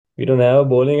we don't have a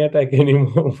bowling attack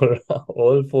anymore.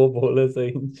 All four bowlers are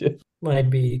injured. Might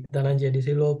be Dhananjay De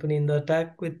Silva opening the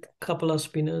attack with a couple of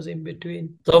spinners in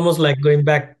between. It's almost like going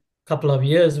back a couple of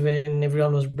years when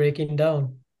everyone was breaking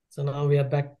down. So now we are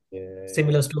back, Yeah,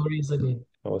 similar stories again.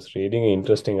 I was reading an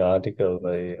interesting article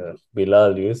by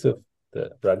Bilal Yusuf,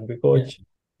 the rugby Yeah. coach. Oh,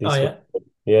 This was, yeah.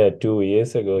 yeah, 2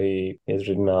 years ago. He has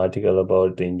written an article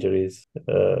about the injuries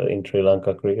in Sri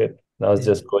Lanka cricket. I was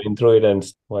Yeah. just going through it, and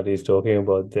what he's talking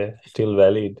about there still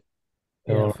valid.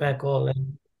 Yeah. Oh, Fair call.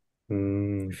 And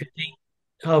mm, if you think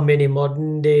how many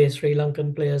modern day Sri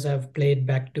Lankan players have played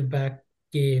back to back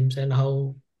games and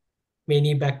how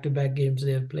many back to back games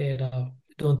they've played, I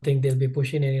don't think they'll be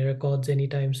pushing any records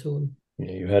anytime soon.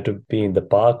 yeah, you had to be in the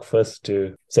park first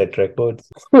to set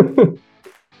records.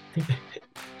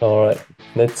 All right,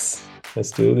 let's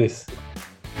do this.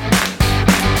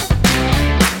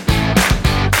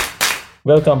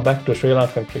 Welcome back to Sri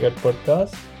Lankan Cricket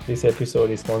Podcast. This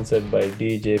episode is sponsored by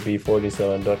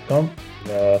DJB47.com.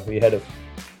 We had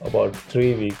about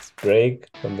 3 weeks break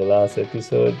from the last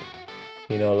episode.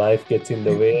 Life gets in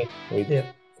the way with Yeah.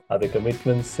 other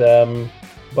commitments.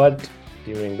 But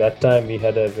during that time, we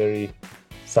had a very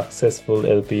successful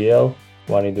LPL.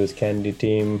 Wanindu's Candy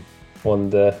team won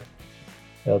the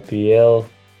LPL.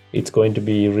 It's going to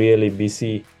be really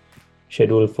busy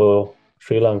schedule for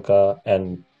Sri Lanka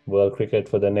and world cricket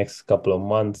for the next couple of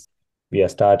months. We are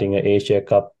starting an Asia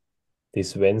Cup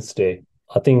this Wednesday.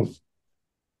 I think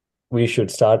we should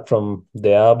start from the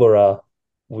Abora.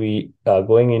 We are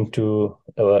going into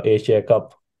Asia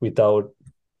Cup without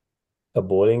a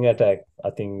bowling attack. I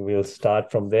think we'll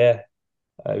start from there.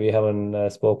 We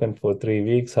haven't spoken for 3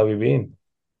 weeks. How have you been?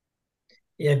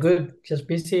 Yeah, good. Just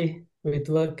busy with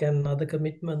work and other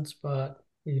commitments, but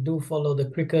we do follow the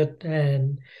cricket.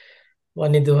 And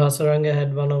Wanindu Hasaranga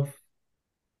had one of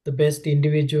the best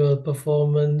individual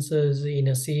performances in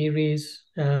a series,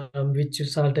 which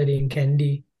resulted in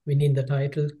Candy winning the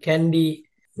title. Candy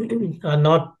are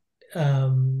not,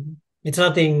 it's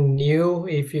nothing new.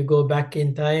 If you go back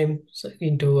in time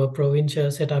into a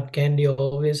provincial setup, Candy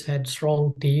always had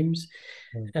strong teams,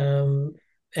 Mm. um,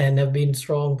 and have been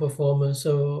strong performers.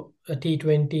 So a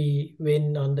T20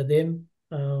 win under them.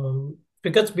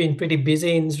 Cricket's been pretty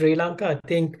busy in Sri Lanka. I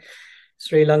think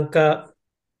Sri Lanka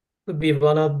could be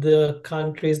one of the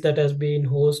countries that has been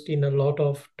hosting a lot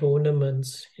of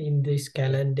tournaments in this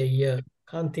calendar year.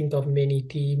 Can't think of many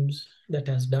teams that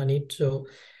has done it. So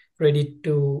credit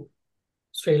to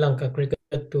Sri Lanka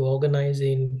cricket to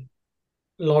organizing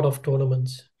a lot of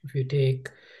tournaments. If you take,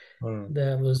 Mm.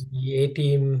 there was the A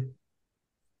team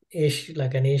Asia,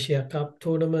 like an Asia Cup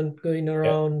tournament going Yeah.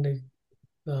 around.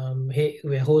 Hey,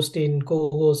 we're hosting,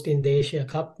 co-hosting the Asia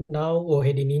Cup now or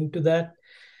heading into that.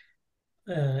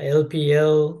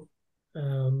 LPL,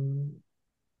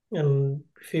 and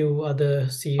few other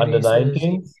Under series.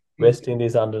 19s, West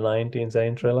Indies under 19s are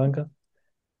in Sri Lanka.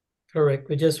 Correct.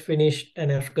 We just finished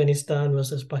an Afghanistan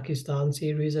versus Pakistan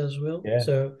series as well. Yeah.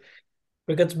 So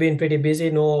cricket's been pretty busy.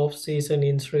 No off season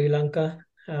in Sri Lanka.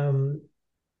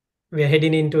 We are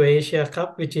heading into Asia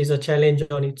Cup, which is a challenge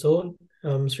on its own.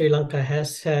 Sri Lanka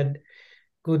has had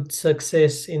good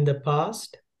success in the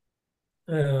past.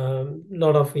 A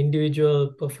lot of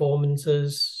individual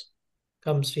performances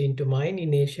comes into mind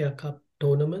in Asia Cup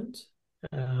tournaments.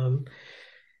 Um,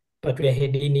 but we're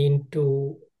heading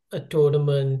into a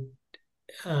tournament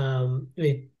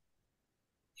with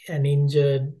an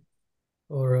injured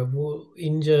or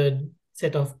injured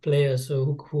set of players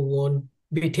so who won't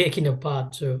be taken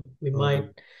apart. So we might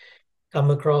Mm.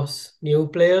 come across new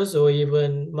players or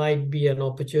even might be an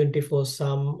opportunity for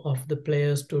some of the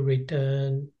players to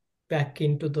return back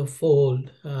into the fold.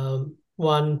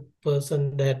 One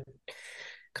person that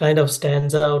kind of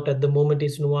stands out at the moment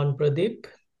is Nuwan Pradeep.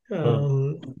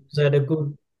 Mm. He's had a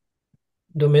good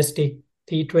domestic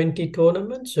T20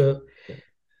 tournament. So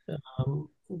um,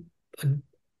 I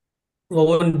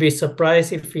won't be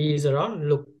surprised if he is around.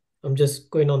 Look, I'm just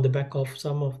going on the back of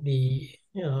some of the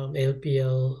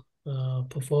LPL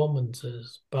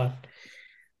performances, but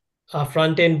our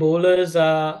front end bowlers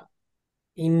are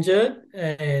injured,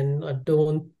 and I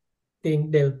don't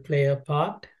think they'll play a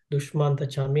part. Dushmantha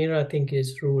Chamira, I think,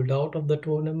 is ruled out of the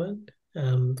tournament.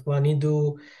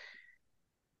 Wanindu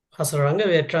Hasaranga,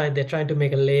 they're trying to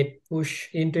make a late push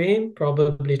into him,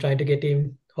 probably trying to get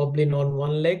him hobbling on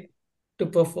one leg to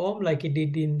perform like he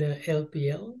did in the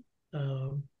LPL.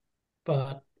 Um,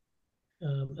 but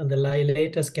and the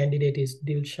latest candidate is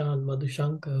Dilshan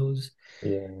Madhushankar, who's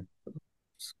Yeah.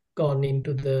 gone I think he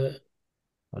into the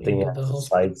has a hospital.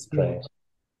 side strain.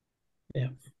 Yeah,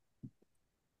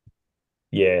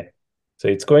 Yeah. So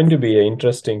it's going to be an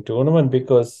interesting tournament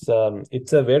because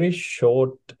it's a very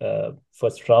short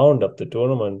first round of the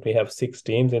tournament. We have 6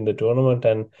 teams in the tournament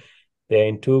and they're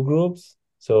in 2 groups.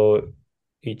 So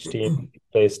each team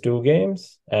plays 2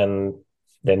 games and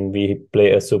then we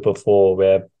play a Super Four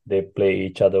where they play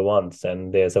each other once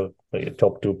and there's a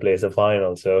top two plays a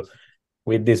final. So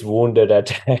with this wounded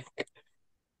attack,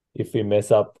 if we mess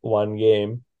up one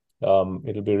game,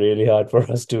 it'll be really hard for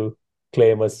us to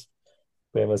claim us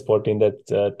claim a spot in that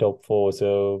top four.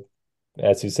 So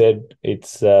as you said,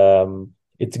 it's a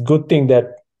good thing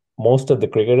that most of the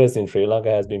cricketers in Sri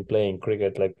Lanka has been playing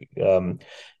cricket. Like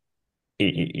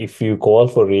if you call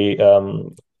for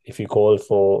if you call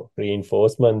for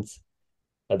reinforcements,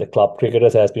 the club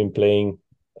cricketers has been playing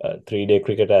 3-day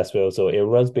cricket as well. So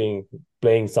everyone's been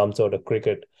playing some sort of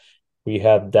cricket. We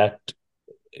have that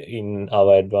in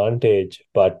our advantage,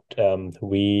 but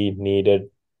we needed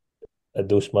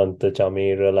Dushmanta,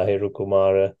 Chamira, Lahiru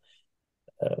Kumara,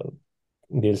 uh,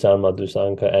 Dilshan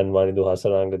Madhusanka, and Wanindu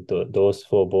Hasaranga, those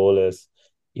 4 bowlers.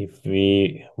 If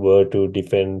we were to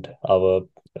defend our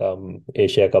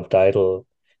Asia Cup title,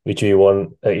 which we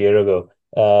won a year ago,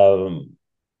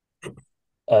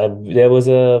 there was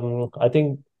I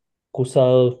think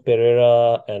Kusal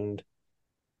Pereira and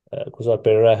Kusal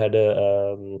Pereira had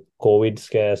a COVID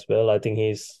scare as well. I think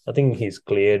he's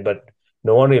cleared, but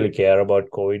no one really care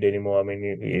about COVID anymore. I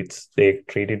mean, it's they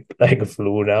treat it like a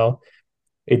flu now.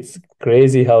 It's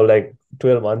crazy how like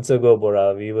 12 months ago,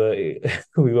 Bora, we were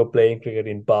we were playing cricket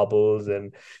in bubbles,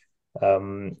 and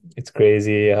it's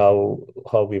crazy how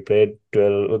we played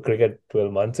 12 cricket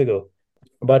 12 months ago.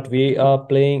 But we are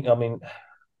playing. I mean,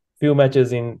 few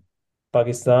matches in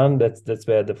Pakistan. That's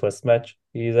where the first match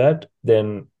is at.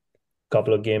 Then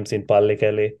couple of games in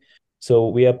Pallekele. So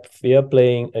we are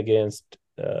playing against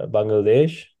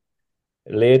Bangladesh.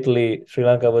 Lately, Sri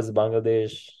Lanka versus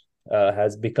Bangladesh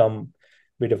has become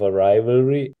a bit of a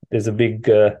rivalry. There's a big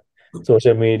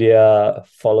social media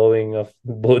following of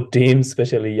both teams,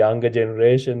 especially younger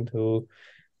generation who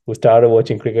started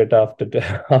watching cricket after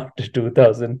after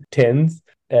 2010s.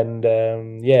 And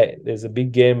yeah, there's a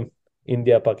big game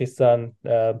India Pakistan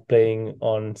playing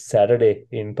on Saturday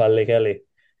in Pallekele.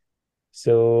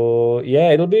 So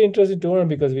yeah, it'll be interesting tournament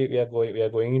because we are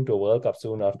going into a World Cup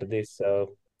soon after this.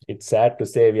 So it's sad to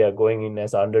say we are going in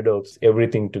as underdogs,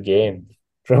 everything to gain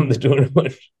from the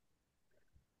tournament.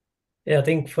 Yeah, I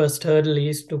think first hurdle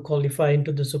is to qualify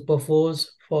into the Super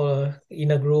Fours for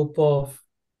in a group of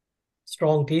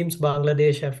strong teams,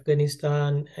 Bangladesh,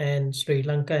 Afghanistan, and Sri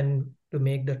Lanka, and to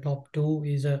make the top two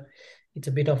is it's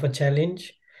a bit of a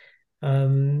challenge.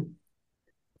 Um,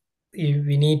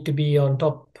 we need to be on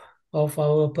top of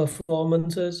our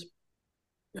performances.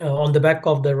 On the back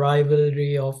of the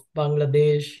rivalry of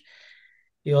Bangladesh,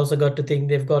 you also got to think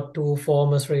they've got two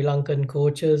former Sri Lankan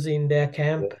coaches in their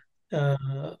camp.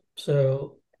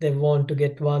 So they want to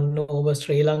get one over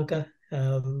Sri Lanka.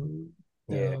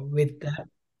 Yeah. With that,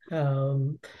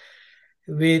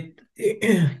 with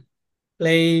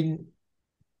playing,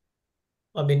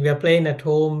 I mean, we are playing at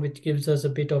home, which gives us a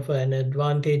bit of an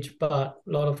advantage, but a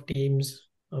lot of teams,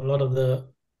 a lot of the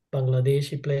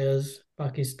Bangladeshi players,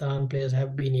 Pakistan players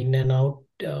have been in and out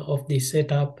of the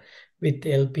setup with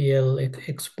LPL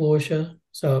exposure.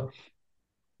 So,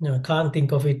 I can't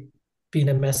think of it being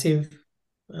a massive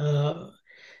uh,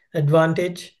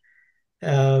 advantage.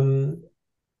 Um,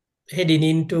 Heading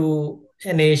into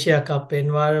an Asia Cup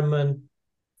environment,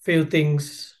 few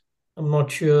things I'm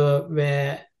not sure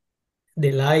where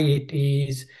they lie. It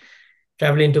is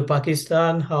traveling to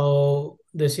Pakistan, how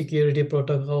the security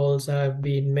protocols have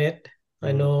been met.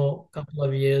 I Mm. know a couple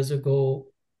of years ago,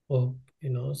 or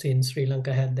since Sri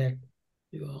Lanka had that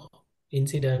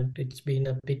incident, it's been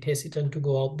a bit hesitant to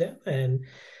go out there, and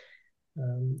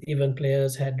even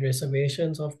players had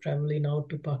reservations of traveling out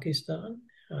to Pakistan.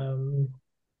 Um,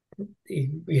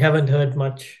 we haven't heard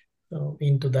much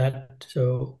into that,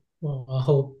 so I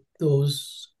hope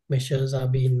those measures are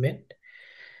being met.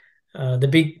 The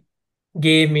big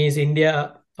game is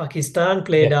India Pakistan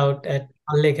played Yeah. out at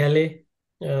Alle Khale.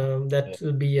 Yeah. That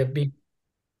will be a big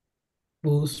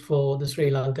boost for the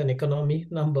Sri Lankan economy,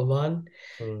 number one.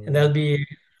 And Mm. there'll be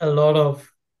a lot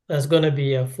of, there's going to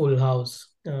be a full house.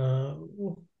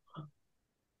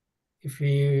 If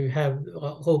we have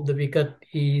hope the wicket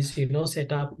is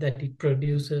set up that it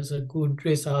produces a good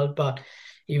result, but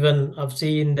even I've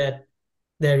seen that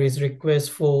there is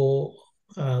request for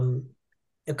um,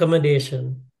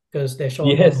 accommodation because they're short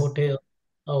on Yes. hotel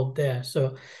out there.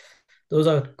 So those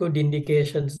are good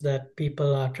indications that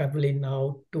people are traveling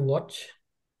now to watch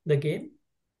the game.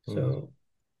 Mm. So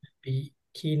be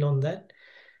keen on that.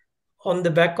 on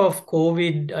the back of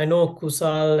COVID, I know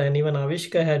Kusal and even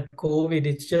Avishka had COVID.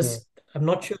 It's Mm. just, I'm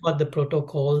not sure what the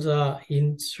protocols are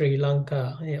in Sri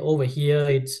Lanka. Over here,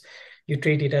 it's you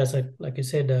treat it as a, like you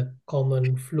said, a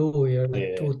common flu. You're like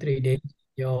Yeah. 2, 3 days,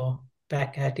 you're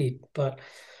back at it. But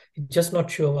just not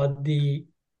sure what the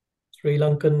Sri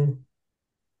Lankan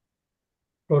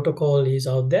protocol is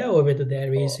out there or whether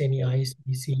there is Oh, any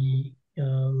ICC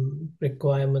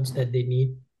requirements that they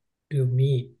need to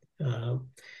meet.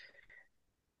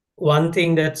 One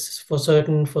thing that's for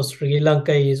certain for Sri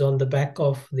Lanka is on the back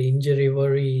of the injury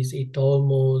worries, it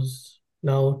almost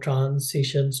now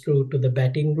transitions through to the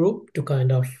batting group to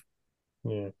kind of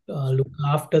yeah. look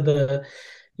after the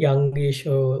youngish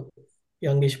or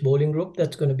youngish bowling group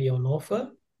that's going to be on offer.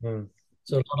 Mm.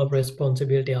 So a lot of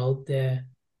responsibility out there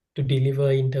to deliver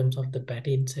in terms of the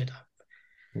batting setup.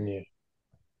 Yeah.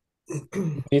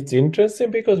 It's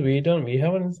interesting because we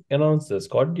haven't announced the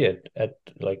squad yet. At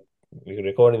like we're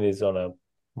recording this on a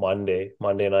Monday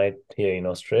night here in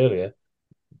Australia.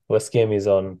 First game is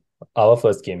on our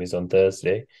first game is on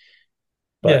Thursday,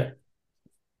 but Yeah.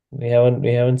 we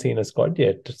haven't seen a squad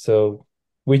yet. So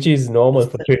which is normal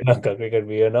for Sri Lanka cricket.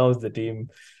 We announce the team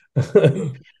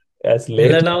as They'll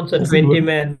late announce a as possible.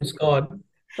 20-man squad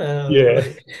Yeah.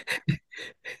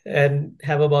 and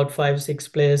have about 5, 6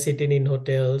 players sitting in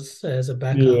hotels as a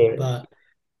backup. Yeah. But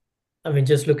I mean,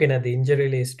 just looking at the injury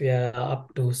list, we are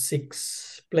up to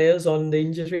 6 players on the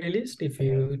injury list. If Yeah.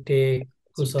 you take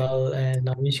Kusal and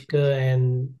Avishka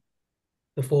and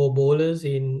the four bowlers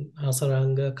in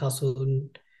Hasaranga, Kasun,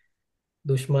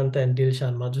 Dushmant, and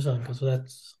Dilshan Majusanka. So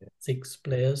that's 6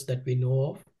 players that we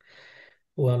know of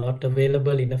who are not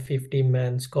available in a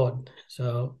 15-man squad.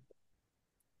 So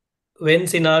when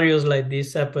scenarios like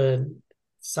this happen,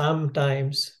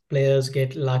 sometimes players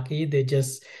get lucky. They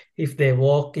just, if they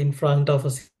walk in front of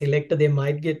a selector, they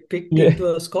might get picked Yeah.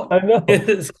 into a squad I know.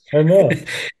 because I know.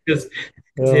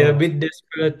 they're a Oh. bit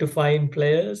desperate to find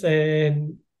players.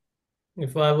 And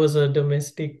if I was a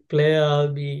domestic player,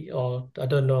 I'll be, or I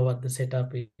don't know what the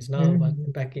setup is now, but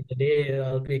Mhm. back in the day,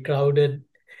 I'll be crowded.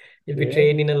 You'll be Yeah.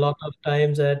 training a lot of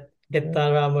times at Yeah.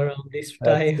 Ketaram around this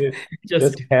That's time. it.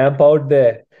 Just Just camp out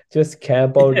there. Just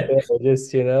camp out yeah, there.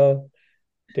 Just,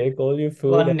 take all your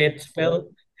food one and net spell.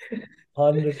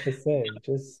 100%.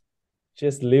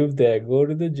 Just live there. Go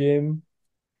to the gym,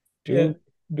 Yeah,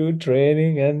 do do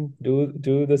training and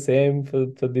do the same for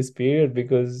this period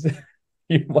because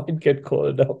you might get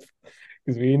called up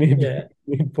because we need yeah.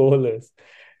 need bowlers.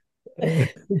 Uh,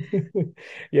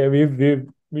 yeah,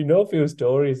 we know a few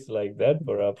stories like that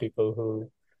for our people who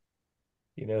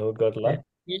got Yeah.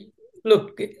 lucky.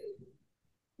 Look,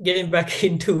 getting back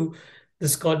into the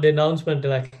Scott announcement,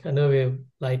 like I know we're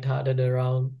lighthearted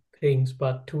around things,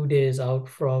 but 2 days out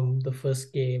from the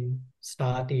first game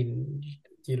starting,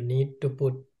 you need to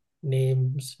put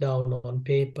names down on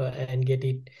paper and get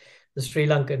it. The Sri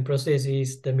Lankan process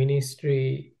is the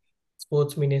ministry,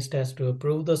 sports minister has to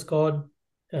approve the squad.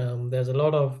 There's a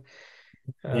lot of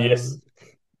Yes, um,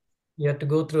 you have to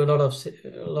go through a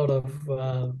lot of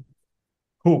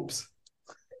hoops.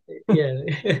 yeah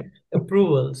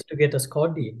approvals to get a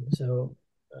squad in. So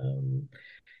um,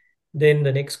 then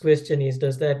the next question is,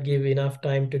 does that give enough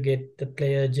time to get the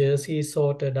player jersey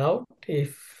sorted out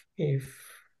if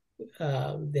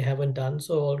they haven't done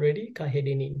so already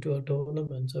heading into a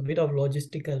tournament? So a bit of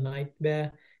logistical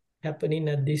nightmare happening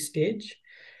at this stage.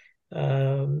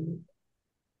 Um,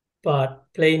 but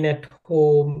playing at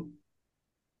home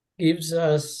gives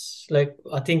us, like,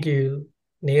 I think you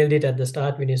nailed it at the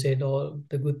start when you said all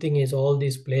the good thing is all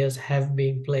these players have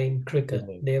been playing cricket.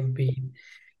 Mm. They've been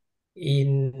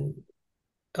in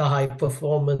a high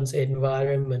performance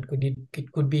environment.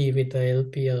 It could be with the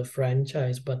LPL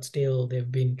franchise, but still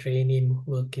they've been training,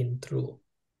 working through.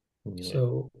 Yeah.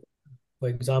 So for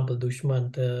example,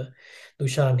 Dushan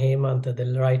Hemant,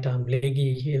 the right arm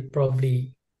leggy, he'll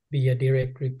probably be a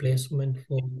direct replacement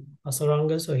for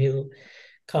Asaranga. So he'll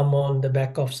come on the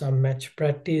back of some match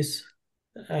practice.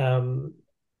 Um,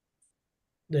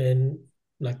 then,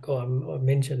 like I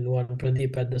mentioned, one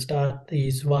Pradeep at the start,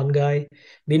 he's one guy.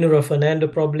 Binura Fernando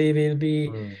probably will be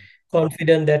Mm.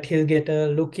 confident that he'll get a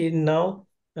look in now.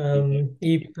 Yeah.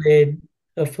 He played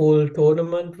a full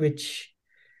tournament, which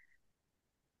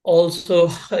also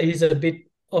is a bit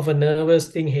of a nervous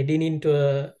thing heading into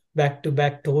a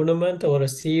back-to-back tournament or a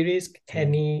series.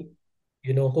 Can Mm.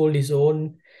 he, hold his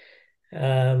own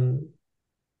um,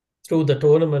 through the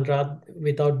tournament rather,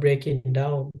 without breaking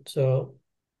down? So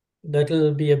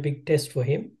that'll be a big test for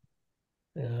him.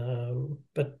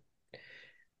 But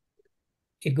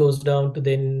it goes down to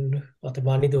then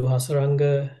Wanindu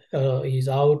Hasaranga is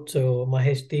out, so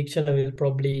Mahesh Theekshana will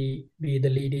probably be the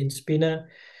leading spinner.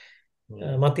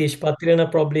 Yeah. Matish Patrina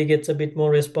probably gets a bit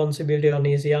more responsibility on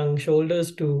his young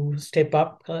shoulders to step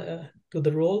up to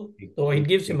the role. So it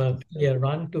gives him a clear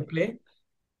run to play.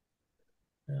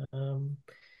 Um,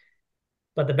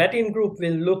 but the batting group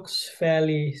will looks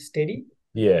fairly steady.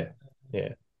 Yeah,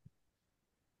 yeah.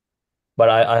 But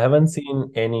I haven't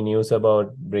seen any news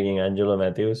about bringing Angelo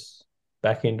Matthews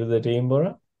back into the team, Bora,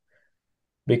 Yeah,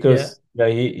 because yeah,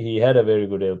 he had a very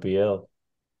good LPL.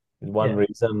 One yeah,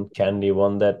 reason Candy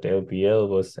won that LPL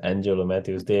was Angelo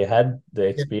Matthews. They had the yeah,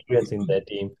 experience in their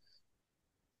team.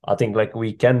 I think like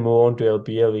we can move on to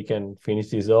LPL. We can finish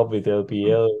this off with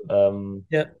LPL.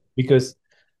 yeah, Because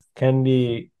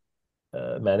Candy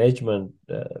management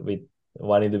with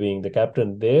Wanindu being the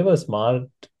captain, they were smart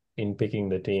in picking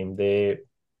the team. They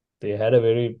had a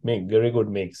very good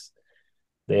mix.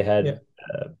 They yeah, had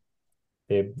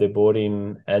they brought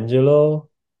in Angelo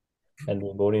and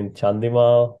they brought in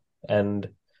Chandimal, and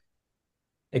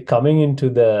coming into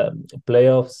the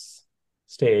playoffs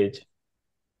stage,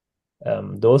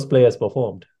 those players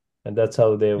performed, and that's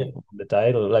how they yeah, won the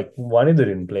title. Like Wanindu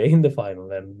didn't play in the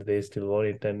final, and they still won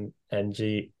it, and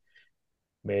Angie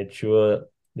made sure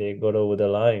they got over the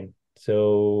line.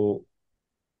 So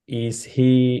is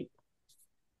he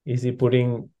is he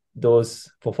putting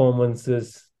those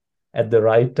performances at the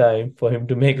right time for him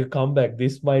to make a comeback?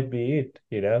 This might be it.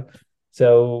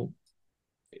 So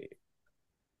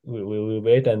we will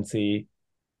wait and see.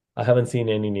 I haven't seen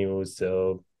any news,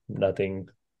 so nothing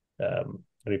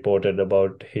reported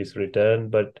about his return,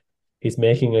 but he's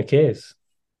making a case.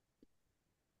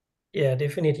 yeah.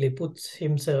 Definitely puts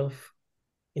himself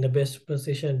in the best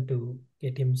position to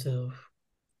get himself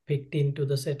picked into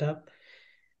the setup.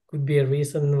 Could be a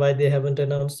reason why they haven't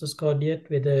announced the squad yet,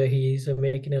 whether he's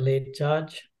making a late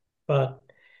charge. But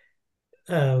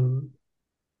um,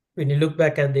 when you look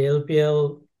back at the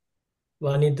LPL,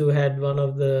 Wanindu had one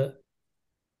of the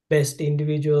best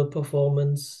individual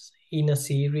performance in a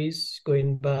series,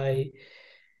 going by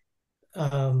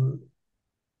um,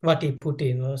 what he put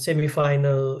in.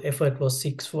 Semi-final effort was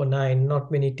 6 for 9.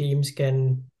 Not many teams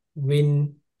can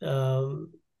win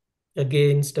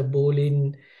against a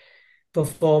bowling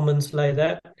performance like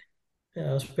that,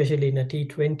 especially in a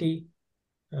T20.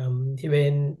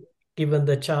 When given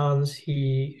the chance,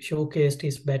 he showcased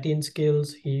his batting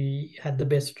skills. He had the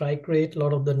best strike rate. A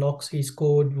lot of the knocks he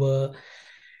scored were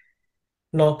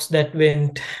knocks that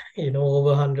went,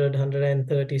 over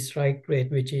 100, strike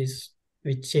rate, which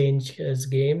changes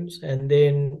games. And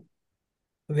then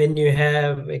when you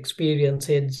have experienced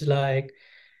heads like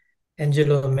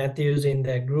Angelo Matthews in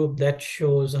that group, that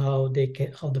shows how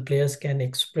the players can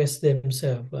express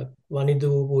themselves. Like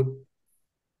Wanidu would,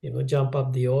 jump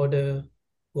up the order,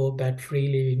 go bat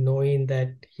freely, knowing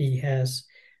that he has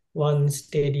one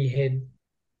steady head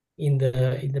in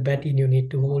the batting unit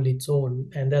to hold its own,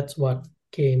 and that's what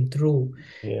came through.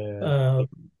 Yeah. Uh,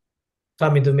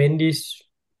 Tamidu Mendes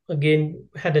again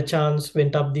had a chance,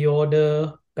 went up the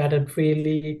order, batted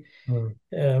freely, Hmm.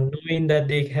 knowing that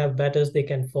they have batters they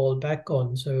can fall back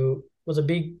on. So it was a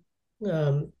big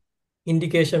um,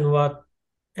 indication what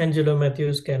Angelo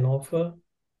Matthews can offer.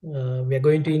 We are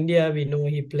going to India. We know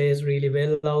he plays really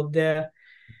well out there.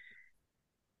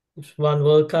 It's one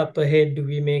World Cup ahead. Do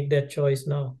we make that choice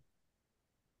now?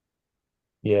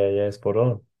 Yeah, spot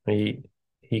on.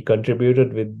 He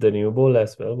contributed with the new ball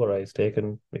as well, but he's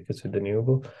taken wickets with the new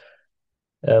ball.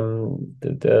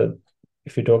 The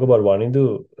if you talk about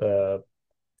Wanindu,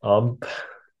 I'm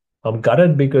I'm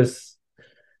gutted because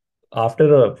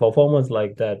after a performance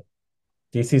like that,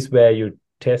 this is where you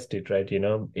test it, right?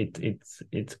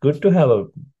 It's good to have a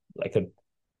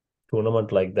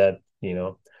tournament like that,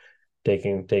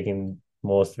 taking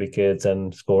most wickets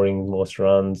and scoring most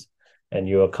runs, and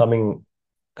you are coming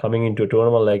into a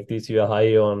tournament like this, you are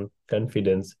high on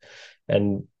confidence,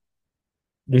 and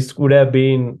this would have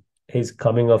been his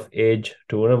coming of age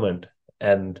tournament,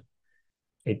 and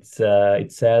it's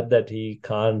sad that he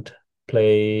can't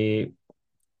play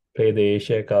play the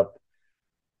Asia Cup.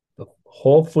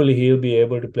 Hopefully, he'll be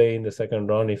able to play in the second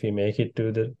round if he make it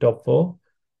to the top four.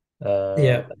 Uh,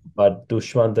 Yeah, but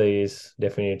Dushmanta is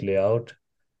definitely out.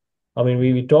 I mean,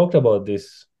 we talked about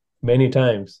this many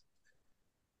times.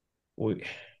 We,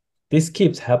 this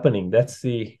keeps happening. That's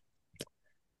the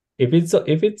if it's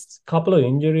a couple of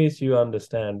injuries, you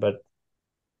understand, but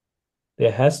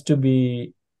there has to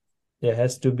be there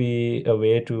has to be a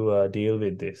way to deal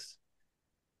with this.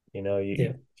 You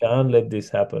yeah, can't let this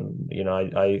happen.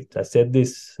 I said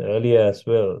this earlier as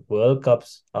well. World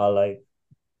Cups are like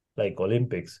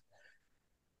Olympics.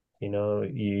 You know,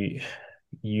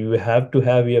 you have to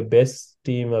have your best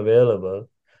team available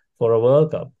for a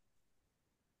World Cup.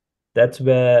 That's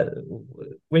where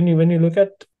when you look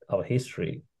at our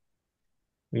history,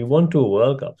 we won two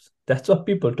World Cups. That's what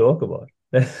people talk about.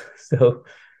 So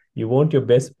you want your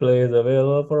best players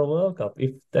available for a World Cup.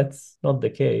 If that's not the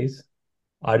case,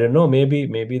 I don't know.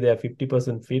 Maybe they're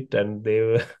 50% fit and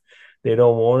they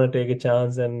don't want to take a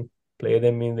chance and play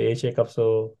them in the Asia Cup,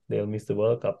 so they'll miss the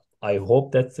World Cup. I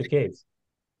hope that's the case.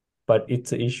 But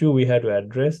it's an issue we had to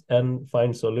address and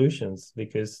find solutions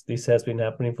because this has been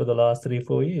happening for the last 3,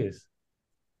 4 years.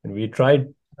 And we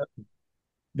tried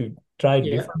Yeah,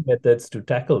 different methods to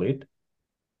tackle it,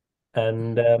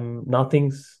 and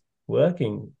nothing's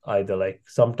working either. Like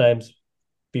sometimes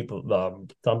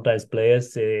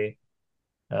players say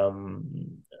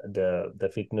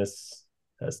the fitness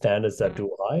standards are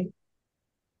too high,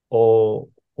 or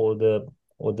or the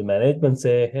or the management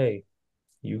say, hey,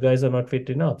 you guys are not fit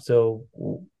enough. So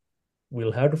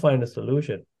we'll have to find a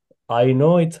solution. I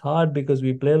know it's hard because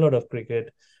we play a lot of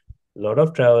cricket, a lot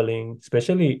of traveling,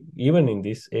 especially even in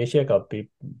this Asia Cup,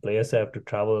 players have to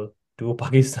travel to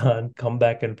Pakistan, come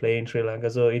back and play in Sri Lanka.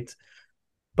 So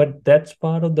but that's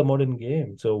part of the modern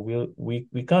game. So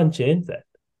we can't change that.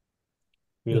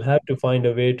 We'll yeah. have to find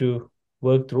a way to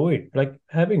work through it, like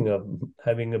having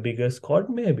a bigger squad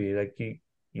maybe. Like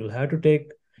you'll have to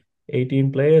take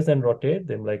 18 players and rotate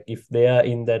them. Like if you are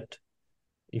in that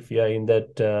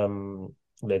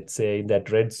let's say in that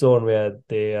red zone where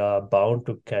they are bound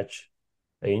to catch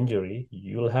an injury,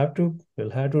 you'll have to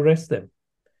rest them.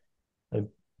 And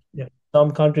Yeah.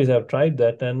 some countries have tried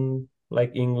that, and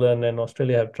like England and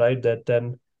Australia have tried that,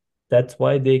 and that's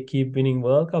why they keep winning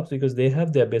World Cups, because they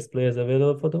have their best players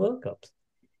available for the World Cups.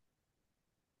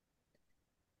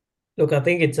 Look, I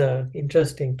think it's a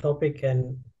interesting topic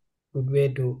and good way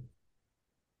to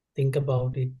think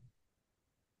about it,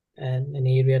 and an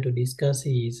area to discuss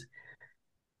is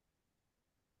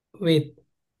with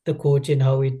the coach and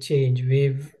how it changed.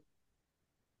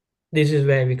 This is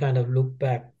where we kind of look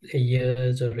back a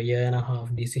years or a year and a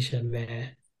half decision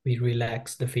where we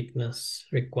relax the fitness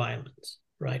requirements,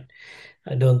 right?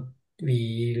 I don't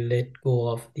We let go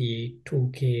of the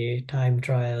 2K time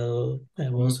trial.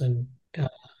 There Mm. wasn't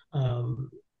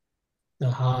um, a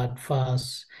hard,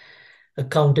 fast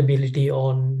accountability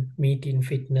on meeting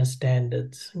fitness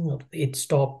standards. It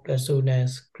stopped as soon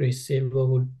as Chris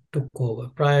Silverwood took over.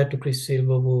 Prior to Chris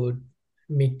Silverwood,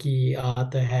 Mickey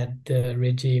Arthur had the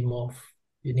regime of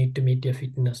you need to meet your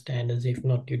fitness standards. If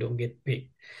not, you don't get paid.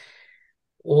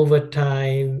 Over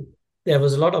time, there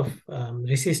was a lot of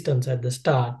resistance at the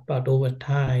start, but over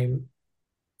time,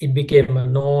 it became a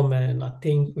norm. And I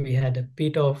think we had a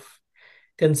bit of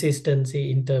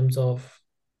consistency in terms of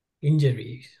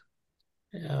injuries.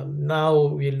 Now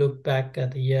we look back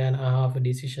at a year and a half a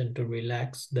decision to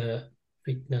relax the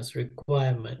fitness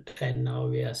requirement, and now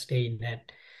we are staying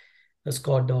at a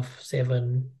squad of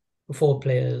seven, 4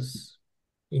 players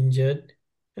injured.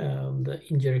 The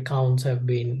injury counts have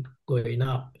been going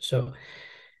up, so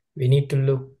we need to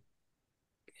look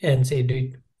and say,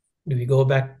 do we go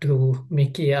back to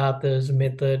Mickey Arthur's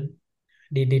method?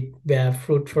 Did it bear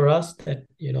fruit for us that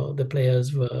the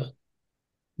players were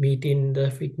meeting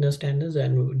the fitness standards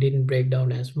and didn't break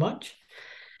down as much?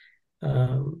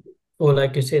 Um, or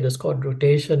like you say, the squad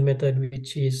rotation method,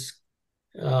 which is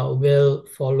well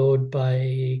followed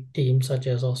by teams such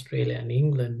as Australia and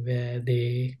England, where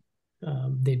they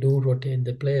do rotate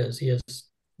the players. Yes,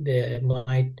 they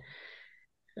might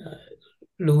uh,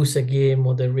 lose a game,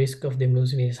 or the risk of them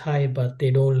losing is high, but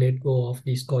they don't let go of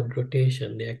the squad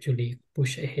rotation. They actually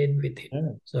push ahead with it.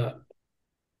 Yeah. So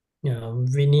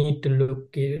we need to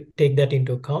take that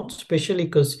into account, especially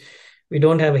because we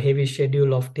don't have a heavy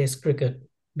schedule of Test cricket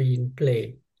being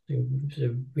played.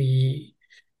 So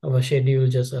our schedule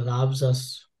just allows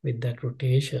us with that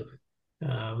rotation.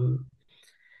 Um,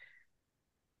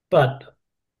 but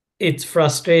it's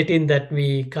frustrating that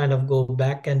we kind of go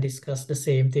back and discuss the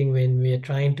same thing when we are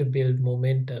trying to build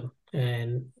momentum.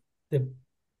 And the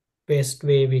best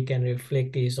way we can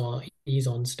reflect is on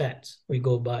stats. We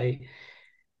go by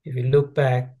If you look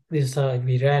back,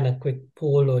 we ran a quick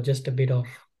poll or just a bit of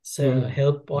Mm.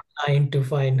 help online to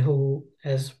find who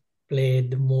has played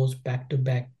the most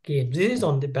back-to-back games. This is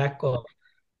on the back of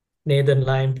Nathan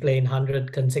Lyon playing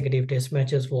 100 consecutive test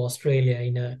matches for Australia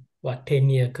in a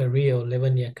 10-year career or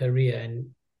 11-year career, and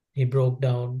he broke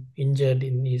down injured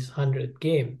in his 100th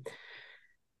game.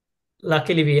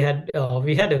 Luckily, we had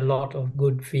a lot of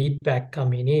good feedback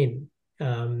coming in.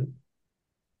 Um,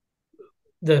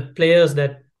 the players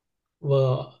that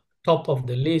were top of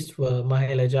the list were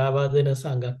Mahela Jayawardene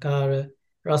Sangakkara,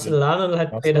 Yeah. Russell Arnold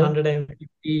had played Russell,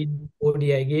 115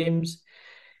 ODI games.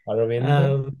 Aravind,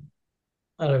 Um,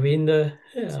 Aravinda,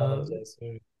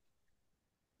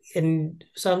 and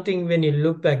something when you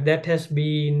look back, that has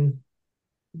been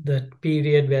the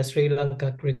period where Sri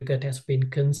Lanka cricket has been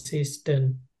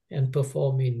consistent and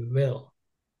performing well,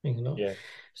 you know. yeah,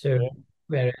 So yeah,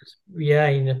 whereas we are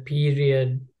in a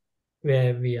period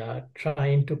where we are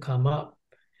trying to come up,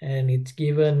 and it's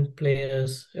given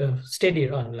players a steady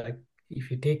run. Like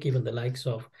if you take even the likes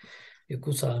of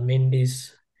Kusal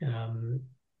Mendis, um,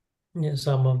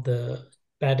 some of the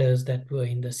batters that were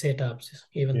in the setups,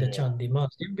 even the yeah, Chandimas,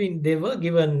 they were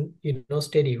given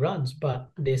steady runs,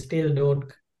 but they still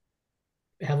don't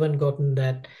haven't gotten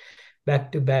that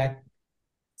back to back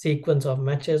sequence of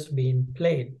matches being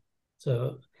played.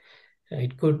 So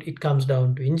it comes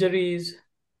down to injuries,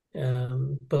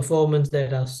 performance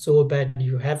that are so bad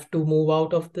you have to move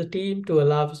out of the team to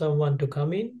allow someone to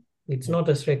come in. It's yeah, not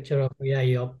a structure of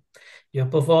you're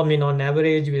performing on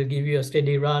average, will give you a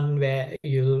steady run where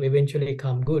you'll eventually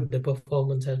come good. The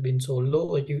performance has been so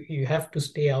low, you have to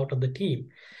stay out of the team.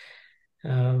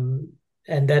 Um,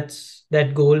 and that's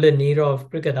that golden era of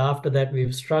cricket. After that,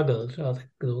 we've struggled,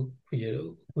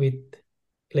 with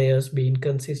players being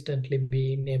consistently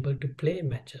being able to play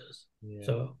matches. yeah.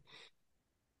 So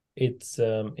It's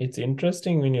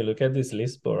interesting when you look at this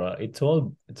list, Bora.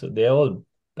 They're all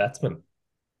batsmen.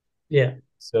 yeah,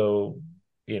 So,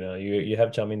 you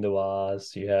have Chaminda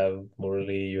Vaas, you have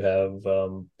Murali, you have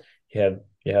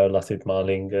Lasit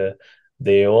Malinga.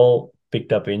 They all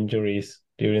picked up injuries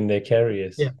during their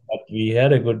careers. yeah, But we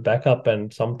had a good backup,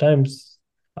 and sometimes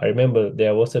I remember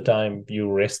there was a time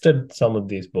you rested some of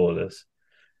these bowlers,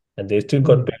 and they still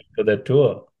got mm, paid for their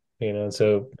tour.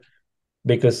 So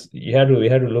because we had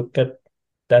to look at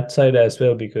that side as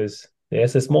well, because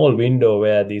there's a small window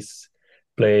where these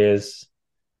players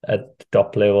at the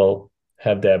top level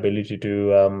have the ability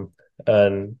to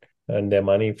earn earn their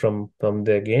money from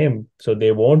their game, so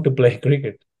they want to play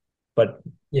cricket, but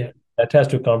yeah, that has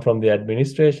to come from the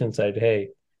administration side. Hey,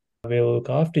 we'll look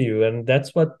after you, and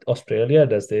that's what Australia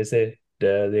does. They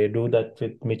do that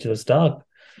with Mitchell Stark.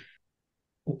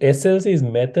 SLC's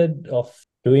method of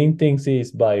doing things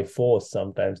is by force.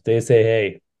 Sometimes they say,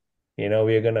 hey,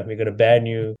 we're gonna ban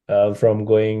you from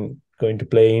going to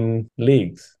play in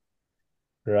leagues,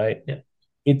 right? yeah,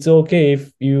 It's okay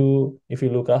if you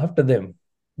look after them,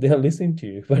 they'll listen to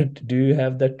you. But do you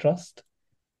have that trust?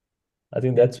 I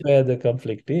think yeah, that's where the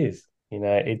conflict is.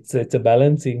 It's a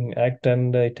balancing act,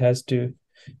 and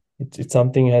it's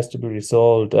something has to be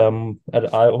resolved. And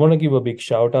I want to give a big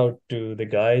shout out to the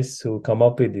guys who come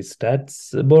up with these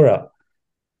stats, Bora.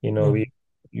 You know, we mm,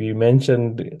 we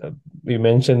mentioned we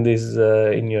mentioned this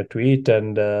in your tweet,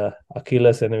 and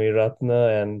Akila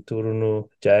Senaviratna and Turunu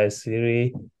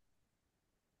Jayasiri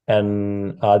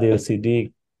and Adil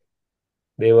Siddiq,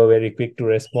 they were very quick to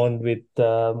respond with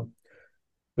the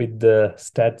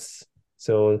stats.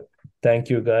 So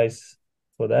thank you guys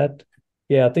for that.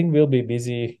 Yeah, I think we'll be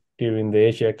busy during the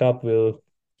Asia Cup. We'll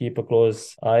keep a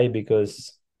close eye,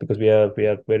 because we are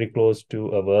very close to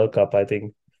a World Cup. I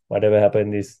think whatever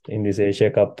happens in this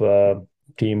Asia Cup,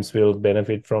 teams will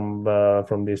benefit from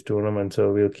this tournament.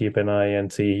 So we'll keep an eye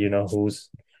and see, who's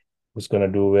gonna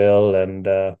do well, and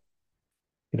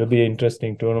it'll be an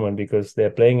interesting tournament because they're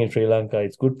playing in Sri Lanka.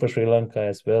 It's good for Sri Lanka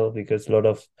as well, because a lot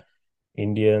of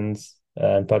Indians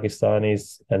and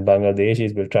Pakistanis and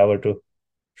Bangladeshis will travel to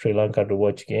Sri Lanka to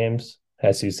watch games.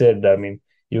 As you said, I mean,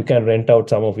 you can rent out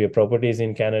some of your properties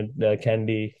in Canada,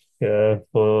 Candy,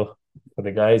 for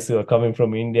the guys who are coming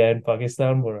from India and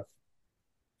Pakistan.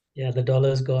 yeah. The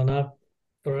dollar's gone up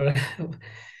for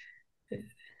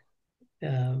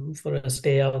for a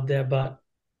stay out there. But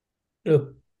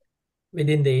look,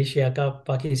 within the Asia Cup,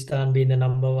 Pakistan being the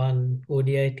number one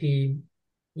ODI team,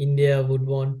 India would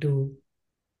want to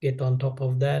get on top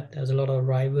of that. There's a lot of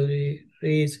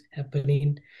rivalries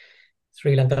happening.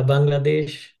 Sri Lanka,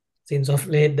 Bangladesh. Since of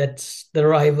late, that's the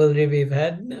rivalry we've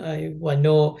had. I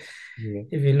know Yeah.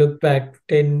 if you look back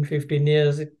 10, 15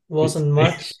 years, it It's wasn't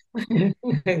much.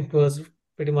 It was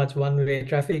pretty much one-way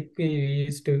traffic. We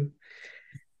used to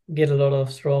get a lot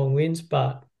of strong wins,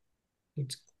 but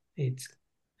it's it's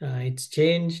it's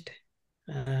changed.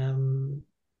 Um,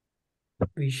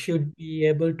 we should be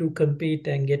able to compete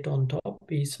and get on top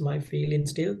is my feeling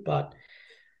still. But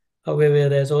however,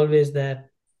 there's always that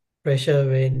pressure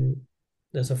when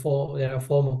there are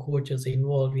former coaches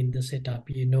involved in the setup.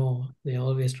 They're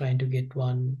always trying to get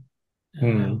one hmm.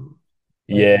 um,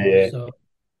 Yeah, over. yeah. So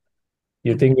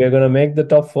You think we're gonna make the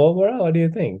top four, bro? What do you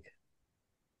think?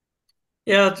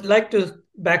 yeah, I'd like to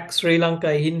back Sri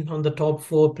Lanka in on the top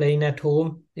four playing at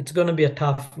home. It's going to be a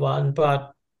tough one,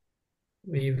 but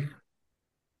we've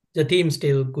the team's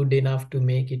still good enough to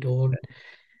make it on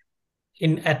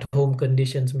in at home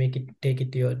conditions, make it take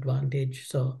it to your advantage.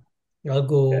 So I'll Yeah.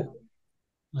 go.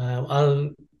 I'll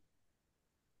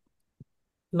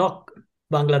knock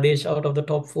Bangladesh out of the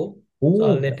top four. So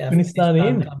I'll Ooh, let Afghanistan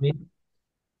Afghanistan in. come in.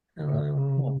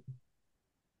 Oh, Um,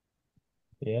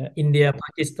 yeah. India,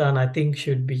 Pakistan, I think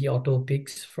should be auto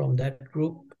picks from that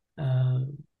group.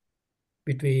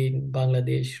 Between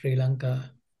Bangladesh, Sri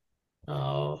Lanka.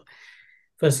 Uh,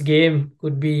 First game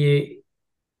could be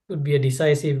a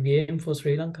decisive game for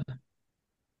Sri Lanka.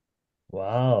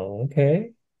 Wow.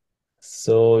 Okay.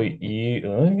 So you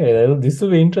okay? This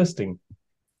will be interesting.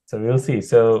 So we'll see.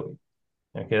 So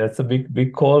okay, that's a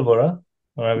big call, Bora.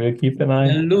 All right, we'll keep an eye.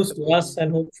 They'll lose to us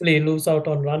and hopefully lose out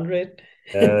on run rate.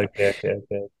 Okay.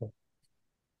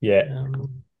 Yeah.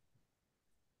 Um,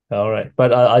 All right.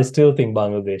 But I still think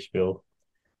Bangladesh will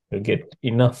get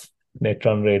enough net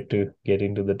run rate to get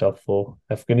into the top four.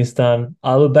 Afghanistan,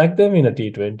 I will back them in a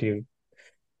T20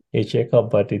 Asia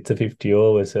Cup, but it's a 50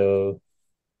 over, so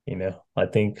I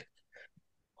think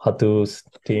Hatu's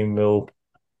team will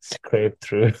scrape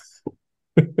through.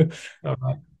 all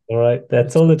right. All right, that's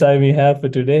Let's all the time we have for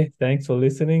today. Thanks for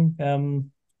listening.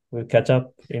 We'll catch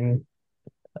up in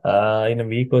a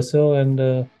week or so,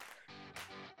 and